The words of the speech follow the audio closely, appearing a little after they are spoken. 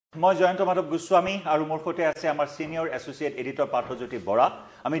মই জয়ন্ত মাধৱ গোস্বামী আৰু মোৰ সৈতে আছে আমাৰ senior associate editor Parthajyoti Bora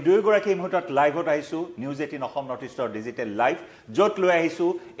আমি দুয়োগৰাকী মুহূৰ্তত লাইভত আহিছো নিউজ 18 অসম নৰ্থইষ্টৰ ডিজিটেল লাইভ য'ত লৈ আহিছো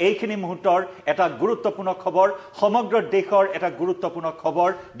এইখিনি মুহূৰ্তৰ এটা গুৰুত্বপূৰ্ণ খবৰ সমগ্ৰ দেশৰ এটা গুৰুত্বপূৰ্ণ খবৰ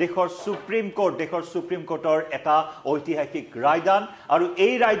দেশৰ সুপ্ৰিম কোৰ্টৰ এটা ঐতিহাসিক ৰায়দান আৰু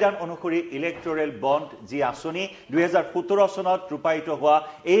এই ৰায়দান অনুসৰি ইলেক্টৰেল বণ্ড যি আঁচনি 2017 চনত ৰূপায়িত হোৱা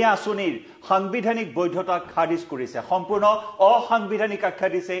এই আঁচনিৰ সাংবিধানিক বৈধতা খাৰিজ কৰিছে সম্পূৰ্ণ অসাংবিধানিক আখ্যা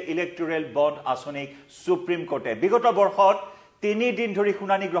দিছে ইলেক্টৰেল বণ্ড আঁচনিক সুপ্ৰিম কোৰ্টে বিগত বৰ্ষত 3 দিন ধৰি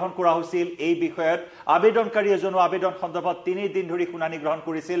শুনানি গ্ৰহণ কৰা হৈছিল এই বিষয়ত আবেদনকাৰী এজনো আবেদন সন্দৰ্ভত 3 দিন ধৰি শুনানি গ্ৰহণ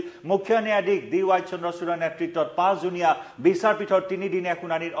কৰিছিল মুখ্য ন্যায়াধীশ DY চন্দ্ৰচূড়ৰ নেতৃত্বত 5 জনীয়া বিচাৰপীঠৰ 3 দিনীয়া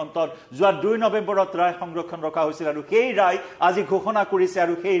শুনানিৰ অন্তত যোৱা 2 নৱেম্বৰত ৰায় সংৰক্ষণ ৰখা হৈছিল আৰু সেই ৰায় আজি ঘোষণা কৰিছে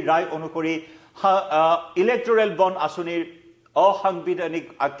আৰু সেই ৰায় অনুসৰি ইলেক্টৰেল বণ্ড আঁচনিৰ অসাংবিধানিক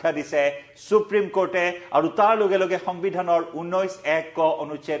আখ্যা দিছে সুপ্ৰিম কোৰ্টে আৰু তাৰ লগে লগে সংবিধানৰ 19(1) ক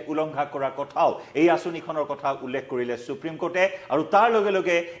অনুচ্ছেদ উলংঘা কৰাৰ কথাও এই আঁচনিখনৰ কথা উল্লেখ কৰিলে সুপ্ৰিম কোৰ্টে আৰু তাৰ লগে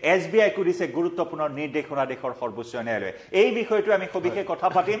লগে SBI কৰিছে গুৰুত্বপূৰ্ণ নিৰ্দেশনা দেশৰ সৰ্বোচ্চ ন্যায়ালয়ে এই বিষয়টো আমি সবিশেষ কথা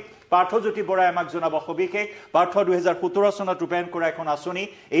পাতিম পাৰ্থজ্যোতি বৰাই আমাক জনাব সবিশেষ পাৰ্থ 2017 চনত ৰূপায়ণ কৰা এখন আঁচনি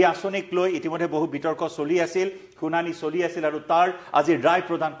এই আঁচনিক লৈ ইতিমধ্যে বহু বিতৰ্ক চলি আছিল শুনানি চলি আছিল আৰু তাৰ আজি ৰায়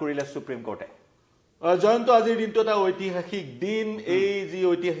প্ৰদান কৰিলে সুপ্ৰিম কোৰ্টে জয়ন্ত আজিৰ দিনটো এটা ঐতিহাসিক দিন এই যি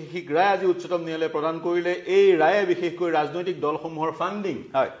ঐতিহাসিক ৰায় আজি উচ্চতম ন্যায়ালয়ে প্ৰদান কৰিলে এই ৰায়ে বিশেষকৈ ৰাজনৈতিক দলসমূহৰ ফান্ডিং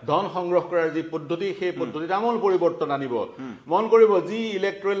ধন সংগ্ৰহ কৰাৰ যি পদ্ধতি সেই পদ্ধতিত আমূল পৰিৱৰ্তন আনিব মন কৰিব যি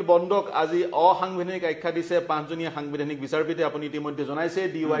ইলেক্টৰেল বণ্ডক আজি অসাংবিধানিক আখ্যা দিছে 5 জনীয়া সাংবিধানিক বিচাৰপীঠে আপুনি ইতিমধ্যে জনাইছে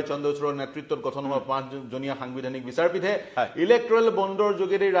DY চন্দ্ৰচূড়ৰ নেতৃত্বত গঠন হোৱা 5 জনীয়া সাংবিধানিক বিচাৰপীঠে ইলেক্টৰেল বণ্ডৰ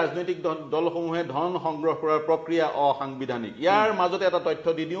যোগেদি ৰাজনৈতিক দলসমূহে ধন সংগ্ৰহ কৰাৰ প্ৰক্ৰিয়া অসাংবিধানিক ইয়াৰ মাজতে এটা তথ্য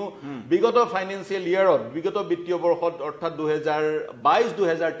দি দিও বিগত ফাইনেন্সিয়েল বিগত বিত্তীয় বৰ্ষত অৰ্থাৎ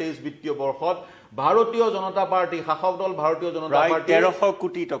 2022-2023 বিত্তীয় বৰ্ষত ভাৰতীয় জনতা পাৰ্টি শাসক দল ভাৰতীয় জনতা পাৰ্টি 1300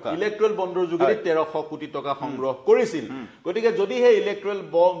 কোটি টকা ইলেক্টৰেল বণ্ডৰ যোগেদি 1300 কোটি টকা সংগ্ৰহ কৰিছিল গতিকে যদি হে ইলেক্টৰেল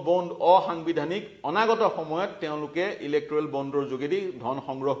বণ্ড অসাংবিধানিক অনাগত সময়ত তেওঁলোকে ইলেক্টৰেল বণ্ডৰ যোগেদি ধন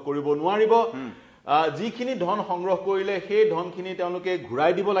সংগ্ৰহ কৰিব নোৱাৰিব যিখিনি ধন সংগ্ৰহ কৰিলে সেই ধনখিনি তেওঁলোকে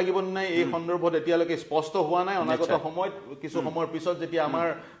ঘূৰাই দিব লাগিব নাই এই সন্দৰ্ভত এতিয়ালৈকে স্পষ্ট হোৱা নাই অনাগত সময়ত কিছু সময়ৰ পিছত যেতিয়া আমাৰ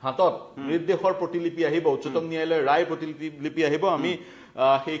হাতত নিৰ্দেশৰ প্ৰতিলিপি আহিব উচ্চতম ন্যায়ালয়ৰ ৰায় প্ৰতিলিপি আহিব আমি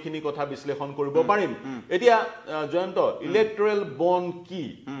সেইখিনি কথা বিশ্লেষণ কৰিব পাৰিম এতিয়া জয়ন্ত ইলেক্টৰেল বণ্ড কি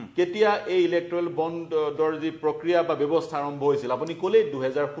কেতিয়া এই ইলেক্টৰেল বণ্ডৰ যি প্ৰক্ৰিয়া বা ব্যৱস্থা আৰম্ভ হৈছিল আপুনি ক'লে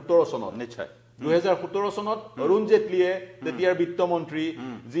 2017 চনত নিশ্চয় 2017 চনত অৰুণ জেটলিয়ে তেতিয়াৰ বিত্তমন্ত্ৰী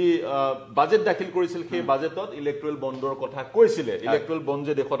যি বাজেট দাখিল কৰিছিল সেই বাজেটত ইলেক্টৰেল বণ্ডৰ কথা কৈছিল ইলেক্টৰেল বণ্ড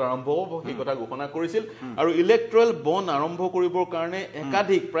যে দেশত আৰম্ভ হ'ব সেই কথা ঘোষণা কৰিছিল আৰু ইলেক্টৰেল বণ্ড আৰম্ভ কৰিবৰ কাৰণে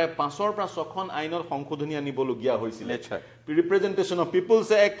একাধিক প্ৰায় 5ৰ পৰা 6খন আইনত সংশোধনী আনিবলগীয়া হৈছিল ৰিপ্ৰেজেন্টেশন of people's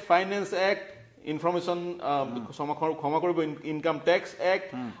act finance act information ক্ষমা কৰিব income tax act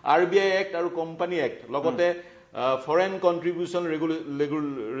RBI act আৰু কোম্পানী এক্ট লগতে ফৰেন কন্ট্ৰিবিউশন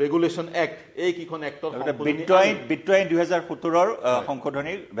ৰেগুলেশন এক্ট এই কিখন এক্টত বিটুৱাইন 2017 ৰ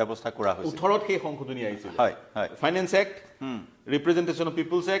সংশোধনীৰ ব্যৱস্থা কৰা হৈছিল 18ত সেই সংশোধনী আহিছিল হয় finance act ৰিপ্ৰেজেন্টেশন of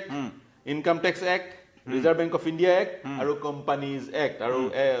people's act income tax act reserve bank of India act আৰু কোম্পানীজ এক্ট আৰু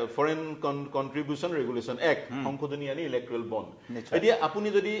ফৰেন কন্ট্ৰিবিউশন ৰেগুলেশন এক্ট সংশোধনী আনি ইলেক্টৰেল বণ্ড এতিয়া আপুনি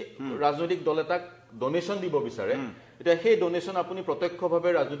যদি ৰাজনৈতিক দল এটাক ডোনেশন দিব বিচাৰে এটা সেই ডোনেশন আপুনি প্ৰত্যক্ষভাৱে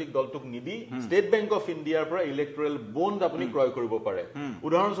ৰাজনৈতিক দলটোক নিদি ষ্টেট বেংক অফ ইণ্ডিয়াৰ পৰা ইলেক্টৰেল বণ্ড আপুনি ক্ৰয় কৰিব পাৰে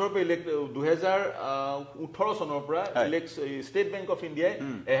উদাহৰণস্বৰূপে 2018 চনৰ পৰা ষ্টেট বেংক অফ ইণ্ডিয়াই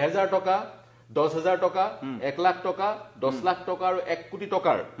 1000 টকা 10,000 টকা 1 লাখ টকা 10 লাখ টকা আৰু 1 কোটি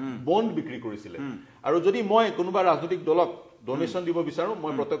টকাৰ বণ্ড বিক্ৰী কৰিছিল আৰু যদি মই কোনোবা ৰাজনৈতিক দলক ডোনেশন দিব বিচাৰো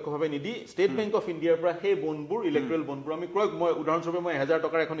মই প্ৰত্যক্ষভাৱে নিদি ষ্টেট বেংক অফ ইণ্ডিয়াৰ পৰা সেই বণ্ডবোৰ ইলেক্টৰেল বণ্ডবোৰ আমি ক্ৰয় মই উদাহৰণস্বৰূপে মই 1000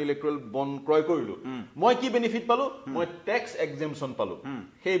 টকাৰ এখন ইলেক্টৰেল বণ্ড ক্ৰয় কৰিলো মই কি বেনিফিট পালো মই টেক্স এক্সেম্পশন পালো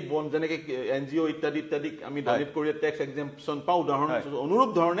সেই বণ্ড যেনেকে NGO ইত্যাদি আমি ডোনেট কৰি টেক্স এক্সেম্পশন পাও উদাহৰণ অনুৰূপ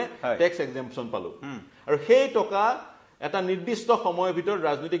ধৰণে টেক্স এক্সেম্পশন পালো আৰু সেই টকা এটা নিৰ্দিষ্ট সময়ৰ ভিতৰত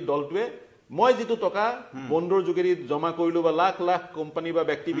ৰাজনৈতিক দলটোৱে মই যেটো টকা বণ্ডৰ যোগেদি জমা কৰিলো বা লাখ লাখ কোম্পানী বা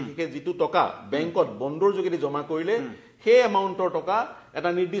ব্যক্তি বিশেষে যেটো টকা বেংকত বণ্ডৰ যোগেদি জমা কৰিলে সেই এমাউন্টৰ টকা এটা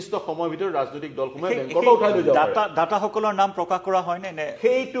নিৰ্দিষ্ট সময়ৰ ভিতৰত ৰাজনৈতিক দলসমূহে বেংকৰ পৰা উঠাই লৈ যাব ডাটা সকলৰ নাম প্ৰকাশ কৰা হয় নে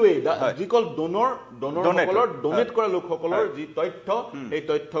সেইটোৱে যিকল ডোনৰসকলৰ ডোনেট কৰা লোকসকলৰ যি তথ্য এই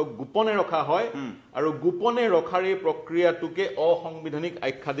তথ্য গোপনে ৰখা হয় আৰু গোপনে ৰখাৰ এই প্ৰক্ৰিয়াটোকে অসাংবিধানিক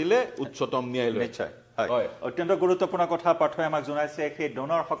আখ্যা দিলে উচ্চতম ন্যায়ালয়ে নিশ্চয় অত্যন্ত গুৰুত্বপূৰ্ণ কথা পাঠই আমাক জনাইছে সেই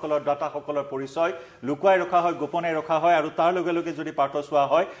ডোনৰ সকলৰ ডাটা সকলৰ পৰিচয় লুকুৱাই ৰখা হয় গোপনে ৰখা হয় আৰু তাৰ লগে লগে যদি পাঠ চোৱা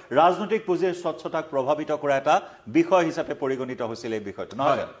হয় ৰাজনৈতিক পুঁজিৰ স্বচ্ছতাক প্ৰভাৱিত কৰা এটা বিষয় হিচাপে পৰিগণিত হৈছিল এই বিষয়টো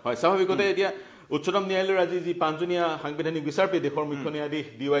নহয় হয় স্বাভাৱিকতে এতিয়া উচ্চতম ন্যায়ালয়ৰ আজি যি 5জনীয়া সাংবিধানিক বিচাৰপীঠ দেশৰ মুখ্য ন্যায়াধীশ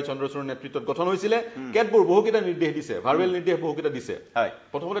DY চন্দ্ৰচূড়ৰ নেতৃত্বত গঠন হৈছিল কেতবোৰ বহুকেইটা নিৰ্দেশ দিছে ভাৰ্বেল নিৰ্দেশ বহুকেইটা দিছে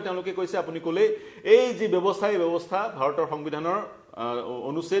প্ৰথমতে তেওঁলোকে কৈছে আপুনি ক'লে এই যি ব্যৱস্থা ভাৰতৰ সংবিধানৰ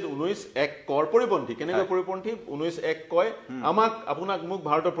অনুচ্ছেদ 19(1) কৰ পৰিপন্থী কেনেকৈ পৰিপন্থী 19(1) কয় আপোনাক মোক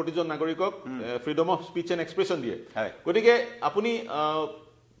ভাৰতৰ প্ৰতিজন নাগৰিকক freedom of speech and expression দিয়ে গতিকে আপুনি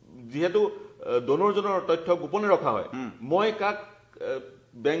যেহেতু ডোনৰজনৰ তথ্য গোপনে ৰখা হয় মই কাক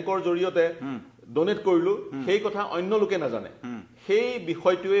বেংকৰ জৰিয়তে ডোনেট কৰিলো সেই কথা অন্য লোকে নাজানে সেই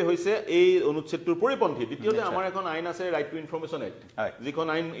বিষয়টোৱে হৈছে এই অনুচ্ছেদটোৰ পৰিপন্থী দ্বিতীয়তে আমাৰ এখন আইন আছে ৰাইট টু ইনফৰমেশ্যন এক্ট যিখন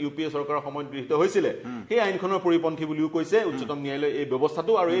আইন ইউপিএ চৰকাৰৰ সময়ত গৃহীত হৈছিল সেই আইনখনৰ পৰিপন্থী বুলিও কৈছে উচ্চতম ন্যায়ালয়ে এই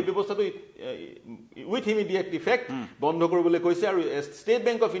ব্যৱস্থাটো আৰু এই ব্যৱস্থাটো উইথ ইমিডিয়েট ইফেক্ট বন্ধ কৰিবলৈ কৈছে আৰু ষ্টেট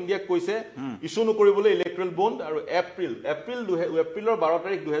বেংক অফ ইণ্ডিয়াক কৈছে ইছ্যু নকৰিবলৈ ইলেক্ট্ৰেল বণ্ড আৰু এপ্ৰিলৰ 12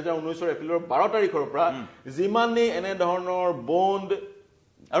 তাৰিখ 2019 এপ্ৰিলৰ 12 তাৰিখৰ পৰা যিমানেই এনে ধৰণৰ বণ্ড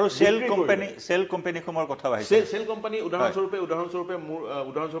আৰু সেল কোম্পানী সমূহৰ কথা আহিছে সেল কোম্পানী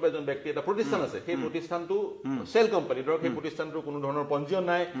উদাহৰণস্বৰূপে এজন ব্যক্তি এটা প্ৰতিষ্ঠান আছে সেই প্ৰতিষ্ঠানটো সেল কোম্পানী ধৰক সেই প্ৰতিষ্ঠানটোৰ কোনো ধৰণৰ পঞ্জীয়ন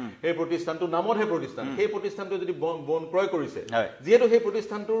নাই সেই প্ৰতিষ্ঠানটো নামতহে প্ৰতিষ্ঠান সেই প্ৰতিষ্ঠানটো যদি বন ক্ৰয় কৰিছে যিহেতু সেই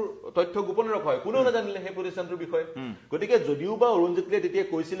প্ৰতিষ্ঠানটোৰ তথ্য গোপনে ৰখা হয় কোনেও নাজানিলে সেই প্ৰতিষ্ঠানটোৰ বিষয়ে গতিকে যদিও বা অৰুণ জেটলীয়ে তেতিয়া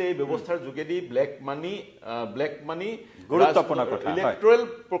কৈছিলে এই ব্যৱস্থাৰ যোগেদি ব্লেক মানি গুৰুত্বপূৰ্ণ কথা ইলেক্ট্ৰেল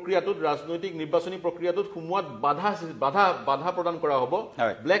প্ৰক্ৰিয়াটোত ৰাজনৈতিক নিৰ্বাচনী প্ৰক্ৰিয়াটোত সোমোৱাত বাধা প্ৰদান কৰা হ'ব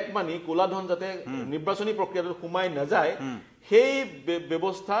ব্লেক মানি কোলা ধন যাতে নিৰ্বাচনী প্ৰক্ৰিয়াটোত সোমাই নাযায় সেই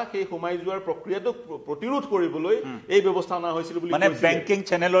ব্যৱস্থা সেই সোমাই যোৱাৰ প্ৰক্ৰিয়াটোক প্ৰতিৰোধ কৰিবলৈ এই ব্যৱস্থা অনা হৈছিল বুলি মানে বেংকিং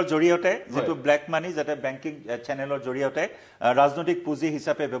চেনেলৰ জৰিয়তে যেটো ব্লেক মানি যাতে বেংকিং চেনেলৰ জৰিয়তে ৰাজনৈতিক পুঁজি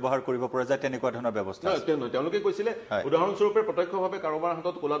হিচাপে ব্যৱহাৰ কৰিব পৰা যায় তেনেকুৱা ধৰণৰ ব্যৱস্থা তেওঁলোকে কৈছিলে উদাহৰণস্বৰূপে প্ৰত্যক্ষভাৱে কাৰোবাৰ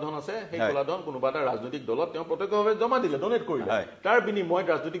হাতত কোলা ধন আছে সেই কোলা ধন কোনোবা এটা ৰাজনৈতিক দলত তেওঁ প্ৰত্যক্ষভাৱে জমা দিলে ডোনেট কৰিলে তাৰ বিনিময়ত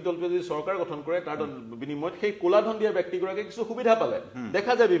ৰাজনৈতিক দলটোৱে যদি চৰকাৰ গঠন কৰে তাৰ বিনিময়ত সেই কোলা ধন দিয়া ব্যক্তিগৰাকীয়ে কিছু সুবিধা পালে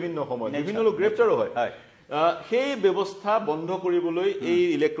দেখা যায় বিভিন্ন সময়ত বিভিন্ন লোক গ্ৰেপ্তাৰো হয় সেই ব্যৱস্থা বন্ধ কৰিবলৈ এই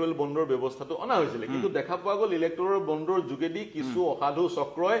ইলেক্ট্ৰেল বণ্ডৰ ব্যৱস্থাটো অনা হৈছিল কিন্তু দেখা পোৱা গ'ল ইলেক্ট্ৰেল বণ্ডৰ যোগেদি কিছু অসাধু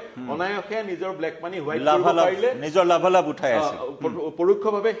চক্ৰই অনায়সে নিজৰ ব্লেক মানি হোৱাইট কৰিব পাৰিলে নিজৰ লাভালাভ উঠাই আছে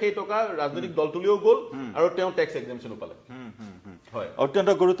পৰোক্ষভাৱে সেই টকা ৰাজনৈতিক দলটোলৈও গ'ল আৰু তেওঁ টেক্স এক্সেম্পচনো পালে অত্যন্ত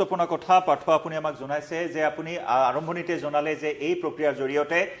গুৰুত্বপূৰ্ণ কথা পাৰ্থ আপুনি আমাক জনাইছে যে আপুনি আৰম্ভণিতে জনালে যে এই প্ৰক্ৰিয়াৰ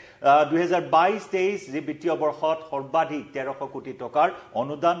জৰিয়তে 2022-23 যি বিত্তীয় বৰ্ষত সৰ্বাধিক 1300 কোটি টকাৰ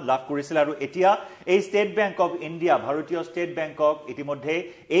অনুদান লাভ কৰিছিল আৰু এতিয়া এই ষ্টেট বেংক অফ ইণ্ডিয়া ভাৰতীয় ষ্টেট বেংকক ইতিমধ্যে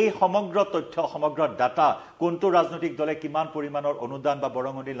এই সমগ্ৰ তথ্য সমগ্ৰ ডাটা কোনটো ৰাজনৈতিক দলে কিমান পৰিমাণৰ অনুদান বা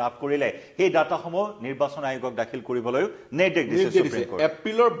বৰঙণি লাভ কৰিলে সেই ডাটাসমূহ নিৰ্বাচন আয়োগক দাখিল কৰিবলৈ নিৰ্দেশ দিছে সুপ্ৰিম কোৰ্ট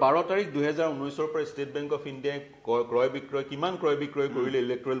এপ্ৰিলৰ 12 তাৰিখ 2019 ৰ পৰা ষ্টেট বেংক অফ ইণ্ডিয়াই ক্ৰয় বিক্ৰয় কিমান ক্ৰয় বিক্ৰয় কৰিলে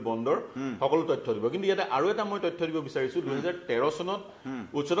ইলেক্ট্ৰেল বণ্ডৰ সকলো তথ্য দিব কিন্তু ইয়াতে আৰু এটা মই তথ্য দিব বিচাৰিছো 2013 চনত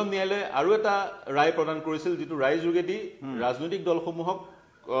উচ্চতম ন্যায়ালয়ে আৰু এটা ৰায় প্ৰদান কৰিছিল যেটো ৰায় যোগেদি ৰাজনৈতিক দলসমূহক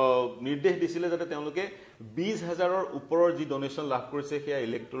নিৰ্দেশ দিছিলে যাতে তেওঁলোকে 20,000ৰ ওপৰৰ যি ডোনেশ্যন লাভ কৰিছে সেয়া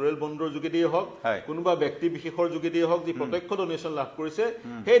ইলেক্ট্ৰেল বণ্ডৰ যোগেদিয়ে হওক কোনোবা ব্যক্তি বিশেষৰ যোগেদিয়ে হওক যি প্ৰত্যক্ষ ডোনেশ্যন লাভ কৰিছে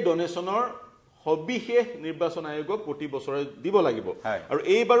সেই ডোনেশ্যনৰ সবিশেষ নিৰ্বাচন আয়োগক প্ৰতি বছৰে দিব লাগিব আৰু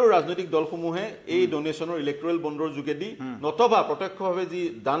এইবাৰো ৰাজনৈতিক দলসমূহে এই ডোনেশ্যনৰ ইলেক্ট্ৰেল বণ্ডৰ যোগেদি নতবা প্ৰত্যক্ষভাৱে যি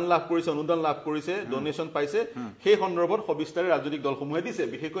দান লাভ কৰিছে অনুদান লাভ কৰিছে ডোনেশ্যন পাইছে সেই সন্দৰ্ভত সবিস্তাৰে ৰাজনৈতিক দলসমূহে দিছে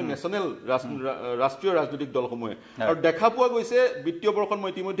বিশেষকৈ নেশ্যনেল ৰাষ্ট্ৰীয় ৰাজনৈতিক দলসমূহে আৰু দেখা পোৱা গৈছে বিত্তীয় বৰ্ষত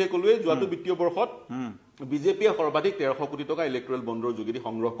মই ইতিমধ্যে ক'লোৱে যোৱাটো বিত্তীয় বৰ্ষত বিজেপিয়ে সৰ্বাধিক 1300 কোটি টকা ইলেক্ট্ৰেল বণ্ডৰ যোগেদি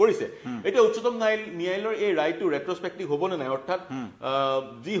সংগ্ৰহ কৰিছে এতিয়া উচ্চতম ন্যায়ালয়ৰ এই ৰায়টো ৰেট্ৰস্পেক্টিভ হ'বনে নাই অৰ্থাৎ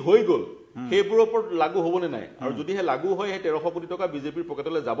যি হৈ গ'ল সেইবোৰৰ ওপৰত লাগু হ'বনে নাই আৰু যদিহে লাগু হয় সেই 1300 কোটি টকা বিজেপিৰ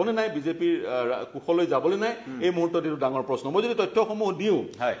পকেটলৈ যাবনে নাই বিজেপিৰ কুশলৈ যাবনে নাই এই মুহূৰ্তত এইটো ডাঙৰ প্ৰশ্ন মই যদি তথ্যসমূহ দিওঁ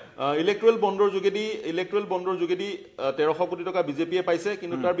ইলেক্ট্ৰেল বণ্ডৰ যোগেদি 1300 কোটি টকা বিজেপিয়ে পাইছে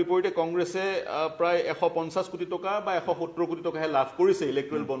কিন্তু তাৰ বিপৰীতে কংগ্ৰেছে প্ৰায় 150 কোটি টকা বা 170 কোটি টকাহে লাভ কৰিছে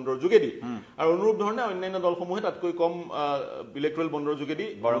ইলেক্ট্ৰেল বণ্ডৰ যোগেদি আৰু অনুৰূপ ধৰণে অন্যান্য দলসমূহে তাতকৈ কম ইলেক্ট্ৰেল বণ্ডৰ যোগেদি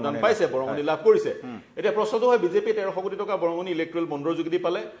বৰঙণি পাইছে বৰঙণি লাভ কৰিছে এতিয়া প্ৰশ্নটো হয় বিজেপি 1300 কোটি টকা বৰঙণি ইলেক্ট্ৰেল বণ্ডৰ যোগেদি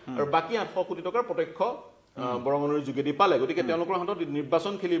পালে আৰু বাকি 800 কোটি টকাৰ প্ৰত্যক্ষ বৰঙণিৰ যোগেদি পালে গতিকে তেওঁলোকৰ হাতত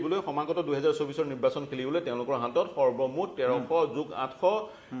নিৰ্বাচন খেলিবলৈ সমাগত 2024ৰ নিৰ্বাচন খেলিবলৈ তেওঁলোকৰ হাতত সৰ্বমুঠ 1300 যোগ 800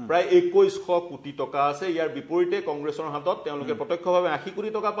 প্ৰায় 2100 কোটি টকা আছে ইয়াৰ বিপৰীতে কংগ্ৰেছৰ হাতত তেওঁলোকে প্ৰত্যক্ষভাৱে 80 কোটি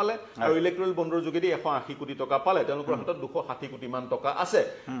টকা পালে আৰু ইলেক্ট্ৰেল বণ্ডৰ যোগেদি 180 কোটি টকা পালে তেওঁলোকৰ হাতত 260 কোটি মান টকা আছে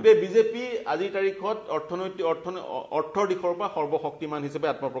এই বিজেপি আজিৰ তাৰিখত অৰ্থৰ দিশৰ পৰা সৰ্বশক্তিমান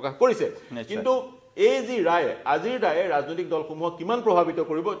হিচাপে আত্মপ্ৰকাশ কৰিছে কিন্তু এই যি ৰায় আজিৰ ৰায়ে ৰাজনৈতিক দলসমূহক কিমান প্ৰভাৱিত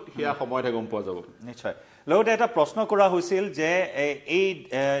কৰিব সেয়া সময়তহে গম পোৱা যাব নিশ্চয় লগতে এটা প্ৰশ্ন কৰা হৈছিল যে এই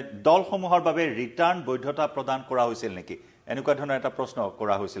দলসমূহৰ বাবে ৰিটাৰ্ণ বৈধতা প্ৰদান কৰা হৈছিল নেকি এনেকুৱা ধৰণৰ এটা প্ৰশ্ন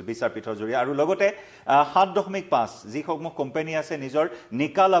কৰা হৈছিল বিচাৰপীঠৰ জৰিয়তে আৰু লগতে ৭.৫ যিসমূহ কোম্পানী আছে নিজৰ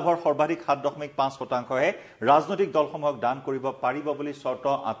নিকা লাভৰ সৰ্বাধিক ৭.৫%হে ৰাজনৈতিক দলসমূহক দান কৰিব পাৰিব বুলি চৰ্ত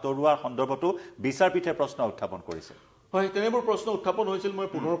আঁতৰোৱাৰ সন্দৰ্ভতো বিচাৰপীঠে প্ৰশ্ন উত্থাপন কৰিছে হয় তেনেবোৰ প্ৰশ্ন উত্থাপন হৈছিল মই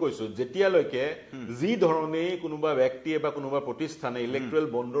পুনৰ কৈছো যেতিয়ালৈকে যি ধৰণে কোনোবা ব্যক্তিয়ে বা কোনোবা প্ৰতিষ্ঠানে ইলেক্ট্ৰেল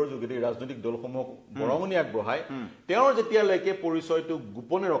বণ্ডৰ যোগেদি ৰাজনৈতিক দলসমূহক বৰঙণি আগবঢ়ায় তেওঁৰ যেতিয়ালৈকে পৰিচয়টো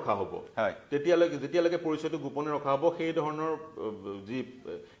গোপনে ৰখা হ'ব যেতিয়ালৈকে পৰিচয়টো গোপনে ৰখা হ'ব সেই ধৰণৰ যি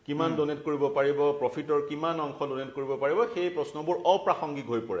কিমান ডোনেট কৰিব পাৰিব প্ৰফিটৰ কিমান অংশ ডোনেট কৰিব পাৰিব সেই প্ৰশ্নবোৰ অপ্ৰাসংগিক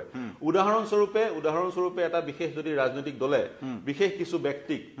হৈ পৰে উদাহৰণস্বৰূপে এটা বিশেষ যদি ৰাজনৈতিক দলে বিশেষ কিছু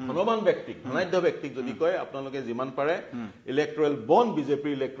ব্যক্তিক ধনবান ব্যক্তিক ধনাঢ্য ব্যক্তিক যদি কয় আপোনালোকে যিমান পাৰে ইলেক্ট্ৰেল বণ্ড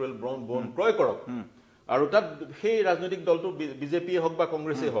বিজেপিৰ ইলেক্ট্ৰেল বণ্ড ক্ৰয় কৰক আৰু তাত সেই ৰাজনৈতিক দলটো বিজেপিয়ে হওক বা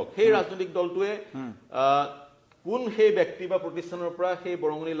কংগ্ৰেছেই হওক সেই ৰাজনৈতিক দলটোৱে কোন সেই ব্যক্তি বা প্ৰতিষ্ঠানৰ পৰা সেই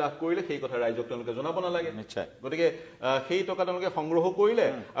বৰঙণি লাভ কৰিলে সেই কথা ৰাইজক তেওঁলোকে জনাব নালাগে নিশ্চয় গতিকে সেই টকা তেওঁলোকে সংগ্ৰহ কৰিলে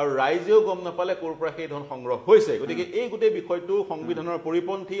আৰু ৰাইজেও গম নাপালে ক'ৰ পৰা সেই ধন সংগ্ৰহ হৈছে গতিকে এই গোটেই বিষয়টো সংবিধানৰ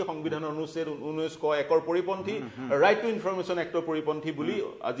পৰিপন্থী সংবিধানৰ অনুচ্ছেদ 19(1)ৰ পৰিপন্থী ৰাইট টু ইনফৰমেশ্যন এক্টৰ পৰিপন্থী বুলি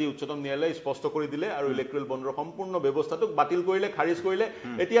আজি উচ্চতম ন্যায়ালয়ে স্পষ্ট কৰি দিলে আৰু ইলেক্ট্ৰেল বণ্ডৰ সম্পূৰ্ণ ব্যৱস্থাটোক বাতিল কৰিলে খাৰিজ কৰিলে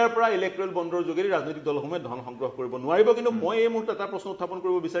এতিয়াৰ পৰা ইলেক্ট্ৰেল বণ্ডৰ যোগেদি ৰাজনৈতিক দলসমূহে ধন সংগ্ৰহ কৰিব নোৱাৰিব কিন্তু মই এই মুহূৰ্তত এটা প্ৰশ্ন উত্থাপন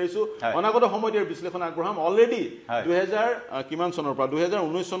কৰিব বিচাৰিছো অনাগত সময়ত ইয়াৰ বিশ্লেষণ আগবঢ়াম অলৰেডি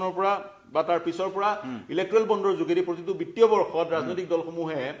 2019 চনৰ পৰা বা তাৰ পিছৰ পৰা ইলেক্ট্ৰেল বণ্ডৰ যোগেদি প্ৰতিটো বিত্তীয় বৰ্ষত ৰাজনৈতিক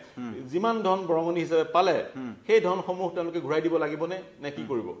দলসমূহে যিমান ধন বৰঙণি হিচাপে পালে সেই ধনসমূহ তেওঁলোকে ঘূৰাই দিব লাগিবনে নে কি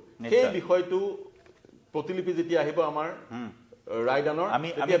কৰিব সেই বিষয়টো প্ৰতিলিপি যেতিয়া আহিব আমাৰ ৰায়দানৰ আমি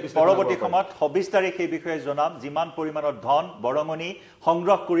পৰৱৰ্তী সময়ত ২৬ তাৰিখ এই বিষয়ে জনাম যিমান পৰিমাণৰ ধন বৰঙণি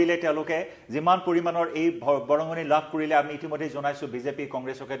সংগ্ৰহ কৰিলে তেওঁলোকে যিমান পৰিমাণৰ এই বৰঙণি লাভ কৰিলে আমি ইতিমধ্যে জনাইছো বিজেপি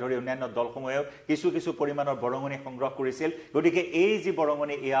কংগ্ৰেছকে ধৰি অন্যান্য দলসমূহেও কিছু পৰিমাণৰ বৰঙণি সংগ্ৰহ কৰিছিল গতিকে এই যি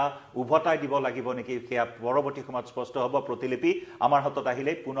বৰঙণি এয়া উভতাই দিব লাগিব নেকি সেয়া পৰৱৰ্তী সময়ত স্পষ্ট হ'ব প্ৰতিলিপি আমাৰ হাতত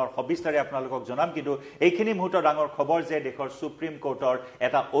আহিলে পুনৰ ২৬ তাৰিখে আপোনালোকক জনাম কিন্তু এইখিনি মুহূৰ্তৰ ডাঙৰ খবৰ যে দেশৰ সুপ্ৰিম কোৰ্টৰ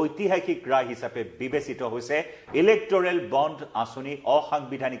এটা ঐতিহাসিক ৰায় হিচাপে বিবেচিত হৈছে ইলেক্টৰেল বণ্ড আঁচনি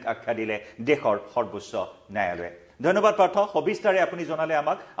অসাংবিধানিক আখ্যা দিলে দেশৰ সৰ্বোচ্চ ন্যায়ালয়ে ধন্যবাদ পাৰ্থ ২৬ তাৰিখে আপুনি জনালে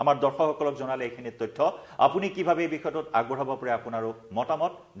আমাক আমাৰ দৰ্শকসকলক জনালে এইখিনি তথ্য আপুনি কিভাৱে এই বিষয়টোত আগবঢ়াব পাৰে আপোনাৰো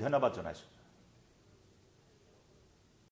মতামত ধন্যবাদ জনাইছো